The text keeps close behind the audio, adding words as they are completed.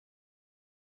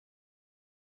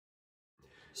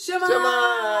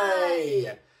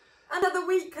Shwmae! Another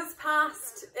week has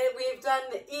passed. We've done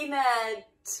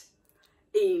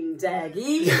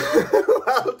Bendigedig.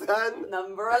 Well done.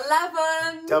 Number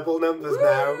 11. Double numbers Woo!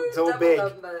 now. It's all Double big.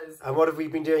 Numbers. And what have we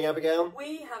been doing, Abigail?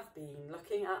 We have been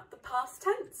looking at the past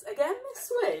tense again this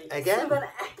week. Again? It's an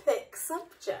epic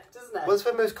subject, isn't it? Well, it's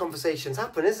where most conversations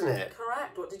happen, isn't it?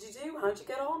 Correct. What did you do? How'd you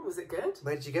get on? Was it good?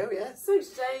 Where did you go? Yeah. So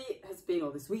today has been,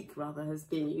 or this week rather, has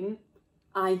been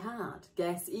I had.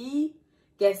 Guess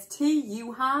guess T,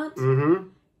 you had. Mm-hmm.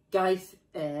 Gaeth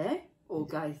or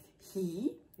gaeth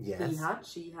he. Yes. He had,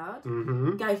 she had.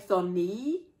 Mm-hmm. Gaeth on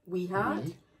ni, we had.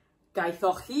 We. Gaeth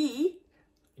o chi.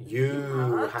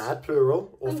 You had,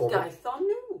 plural, or and formal. gaeth on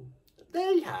nu.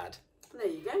 They had. There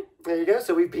you go. There you go.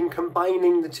 So we've been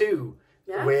combining the two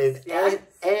Yes, with yes.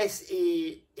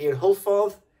 S-E in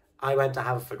Hulffordd. I went to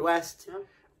Haverfordwest.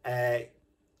 Yeah.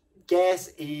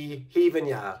 Guess E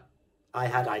Hevenjar. I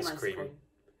had ice cream.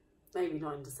 Maybe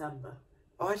not in December.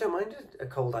 Oh, I don't mind a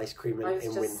cold ice cream in I was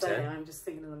winter. just saying, I'm just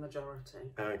thinking of the majority.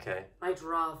 Okay. I'd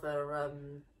rather,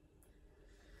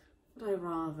 would I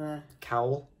rather...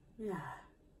 Cowl? Yeah,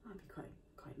 that'd be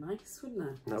quite nice, wouldn't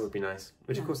it? That would be nice.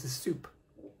 Which of course is soup.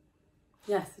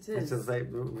 Yes, it is. It's just like,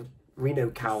 we know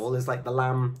cowl is like the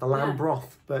lamb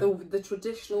broth, but the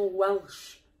traditional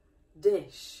Welsh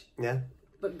dish. yeah.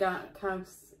 But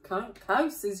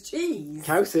cows is cheese.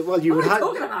 Cows. Well, you would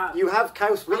have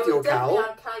cows with your cowl. I would definitely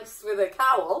have cows with a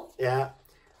cowl. Yeah.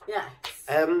 Yes.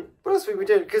 What else have we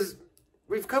been doing? Because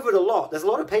we've covered a lot. There's a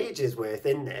lot of pages worth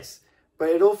in this, but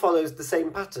it all follows the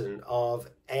same pattern of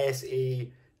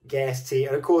S-E, guess T,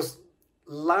 and of course,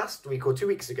 last week or 2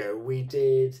 weeks ago we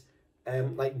did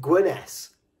like Gwyness.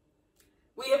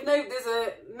 We have noted there's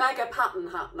a mega pattern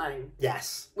happening.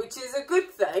 Yes. Which is a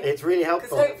good thing. It's really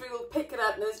helpful. Because hopefully we'll pick it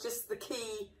up and there's just the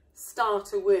key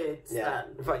starter words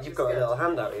then. In fact, you've got a little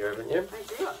handout here, haven't you?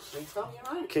 I do actually, Tom,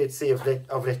 you're right. Courtesy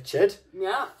of Richard.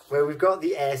 Yeah. Where we've got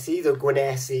the S-E, the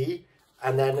Gwynesi,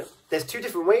 and then there's two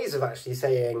different ways of actually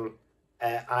saying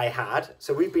I had.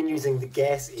 So we've been using the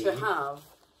guess E. To have.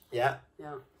 Yeah.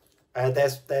 Yeah.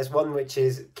 There's one which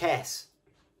is kes,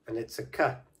 and it's a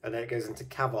k, and then it goes into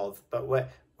cafodd, but we're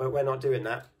not doing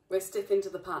that. We're sticking to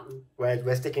the pattern.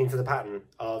 We're sticking to the pattern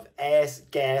of S,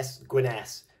 guess,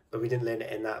 Gwyness, but we didn't learn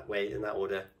it in that way, in that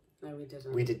order. No, we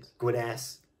didn't. We did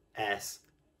Gwyness, S.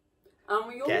 And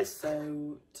we guess.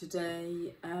 also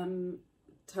today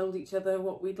told each other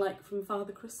what we'd like from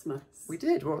Father Christmas. We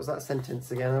did. What was that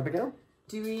sentence again, Abigail?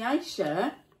 Dwi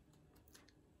eisiau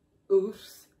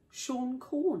wrth Sean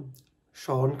Corn.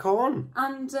 Sean Corn.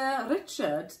 And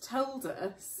Richard told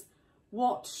us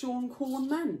what Sean Corn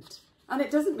meant. And it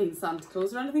doesn't mean Santa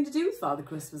Claus or anything to do with Father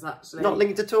Christmas, actually. Not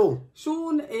linked at all.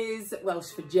 Sean is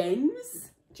Welsh for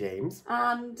James. James.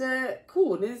 And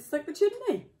Corn is like the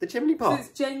chimney. The chimney pot. So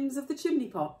it's James of the chimney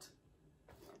pot.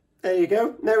 There you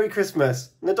go. Merry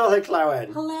Christmas. Nadolig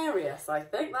Llawen. Hilarious, I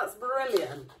think. That's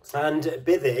brilliant. And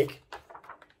Buddug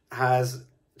has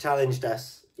challenged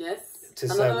us. Yes. To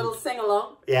another little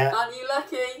sing-along. Yeah. Aren't you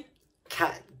lucky?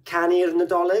 Canir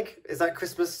Nadolig? Is that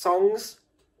Christmas songs?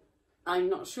 I'm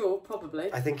not sure,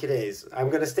 probably. I think it is. I'm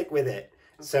going to stick with it.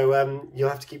 So you'll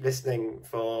have to keep listening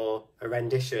for a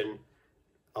rendition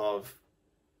of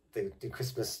the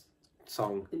Christmas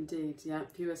song. Indeed, yeah.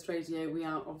 Pure West Radio, we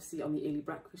are obviously on the early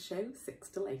breakfast show, 6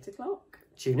 till 8 o'clock.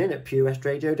 Tune in at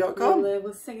purewestradio.com.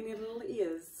 We'll sing in your little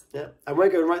ears. Yeah, and we're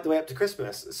going right the way up to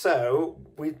Christmas. So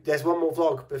there's one more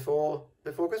vlog before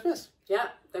Christmas. Yeah,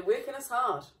 they're working us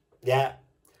hard. Yeah.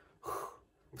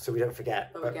 So we don't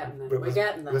forget. But we're getting there. We're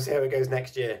getting there. We'll see how it goes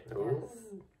next year. Yes.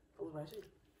 Already.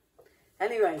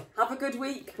 Anyway, have a good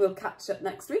week. We'll catch up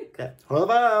next week. Yeah. Hwyl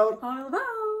fawr. Hwyl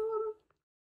fawr.